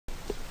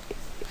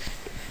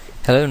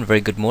Hello and very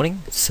good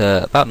morning. It's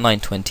about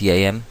 9:20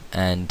 a.m.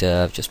 and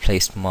I've just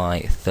placed my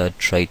third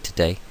trade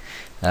today.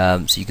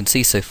 So you can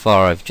see so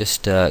far I've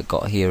just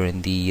got here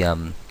in the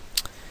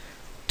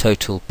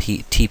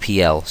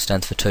TPL,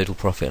 stands for total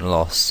profit and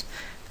loss.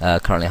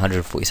 Currently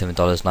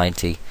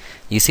 $147.90.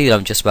 You see that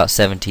I'm just about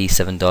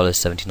 $77,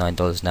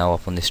 $79 now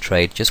up on this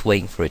trade, just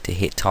waiting for it to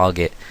hit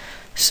target.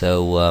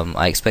 So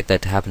I expect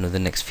that to happen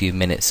within the next few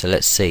minutes. So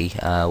let's see.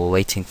 We're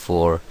waiting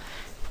for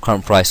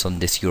current price on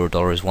this euro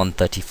dollar is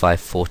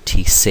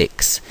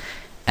 135.46,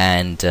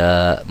 and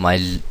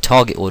my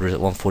target order is at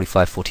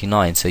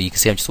 145.49. So you can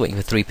see I'm just waiting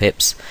for 3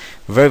 pips.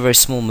 Very, very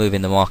small move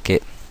in the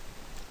market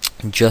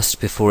just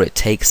before it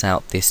takes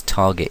out this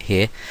target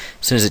here.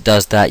 As soon as it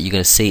does that, you're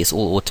going to see it's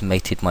all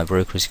automated. My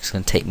broker is just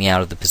going to take me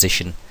out of the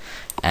position,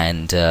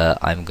 and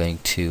I'm going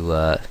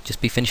to just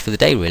be finished for the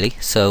day, really.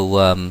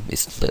 So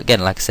it's,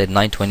 again, like I said,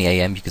 9:20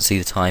 a.m. You can see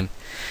the time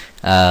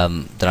that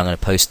I'm going to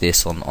post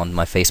this on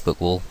my Facebook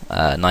wall,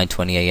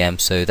 9:20 a.m.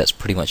 So that's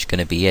pretty much going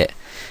to be it,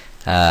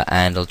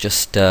 and I'll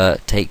just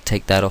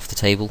take that off the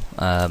table.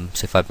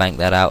 So if I bank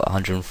that out,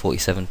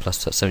 147 plus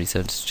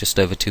 77 is just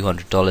over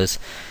 $200.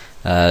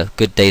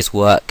 Good day's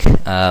work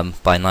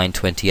by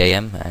 9:20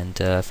 a.m.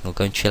 and I'll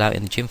go and chill out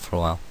in the gym for a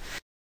while.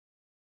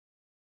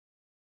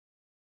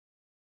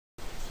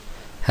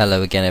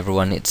 Hello again,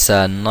 everyone. It's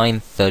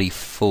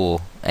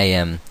 9:34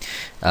 a.m.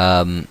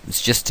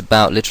 It's just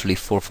about literally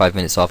 4 or 5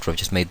 minutes after I've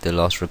just made the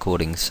last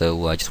recording,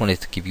 so I just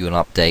wanted to give you an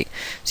update.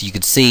 So you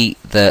can see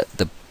that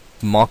the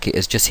market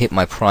has just hit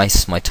my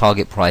price, my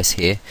target price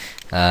here,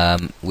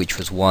 which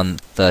was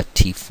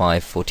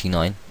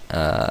 135.49.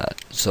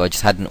 So I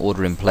just had an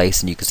order in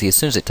place, and you can see as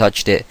soon as it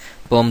touched it,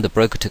 boom, the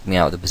broker took me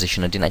out of the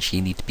position. I didn't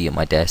actually need to be at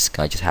my desk,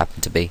 I just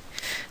happened to be.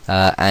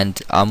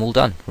 And I'm all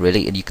done,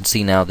 really. And you can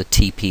see now the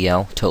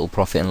TPL, total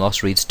profit and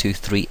loss, reads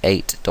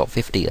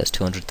 238.50. That's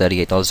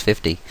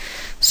 $238.50.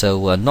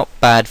 So not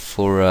bad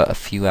for a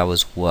few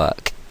hours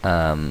work. So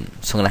I'm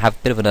going to have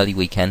a bit of an early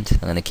weekend. I'm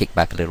going to kick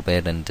back a little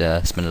bit and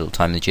spend a little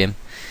time in the gym,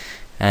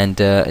 and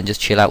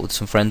just chill out with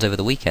some friends over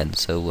the weekend.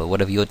 So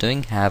whatever you're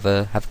doing, have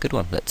a good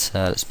one. Let's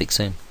speak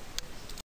soon.